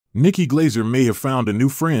Nikki Glaser may have found a new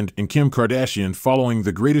friend in Kim Kardashian following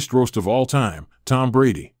the greatest roast of all time, Tom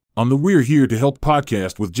Brady. On the We're Here to Help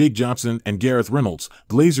podcast with Jake Johnson and Gareth Reynolds,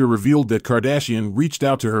 Glaser revealed that Kardashian reached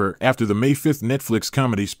out to her after the May 5th Netflix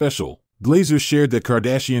comedy special. Glaser shared that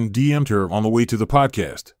Kardashian DM'd her on the way to the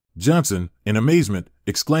podcast. Johnson, in amazement,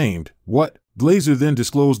 exclaimed, "What?" Glaser then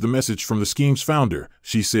disclosed the message from the SKIMS founder.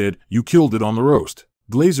 She said, "You killed it on the roast."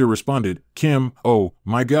 Glaser responded, "Kim, oh,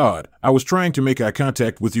 my God, I was trying to make eye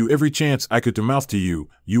contact with you every chance I could to mouth to you,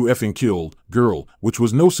 you effing killed, girl," which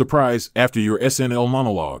was no surprise after your SNL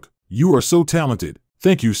monologue. "You are so talented.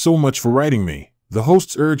 Thank you so much for writing me." The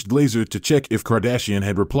hosts urged Glaser to check if Kardashian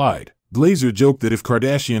had replied. Glaser joked that if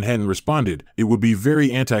Kardashian hadn't responded, it would be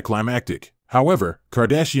very anticlimactic. However,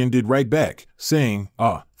 Kardashian did write back, saying,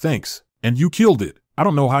 "Thanks. And you killed it. I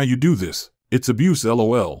don't know how you do this. It's abuse,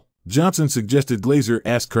 lol." Johnson suggested Glaser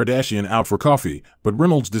ask Kardashian out for coffee, but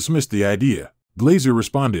Reynolds dismissed the idea. Glaser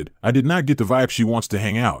responded, "I did not get the vibe she wants to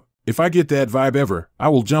hang out. If I get that vibe ever, I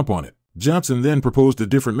will jump on it." Johnson then proposed a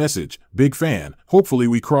different message, "Big fan, hopefully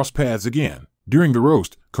we cross paths again." During the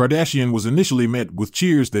roast, Kardashian was initially met with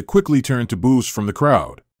cheers that quickly turned to boos from the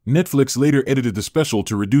crowd. Netflix later edited the special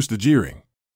to reduce the jeering.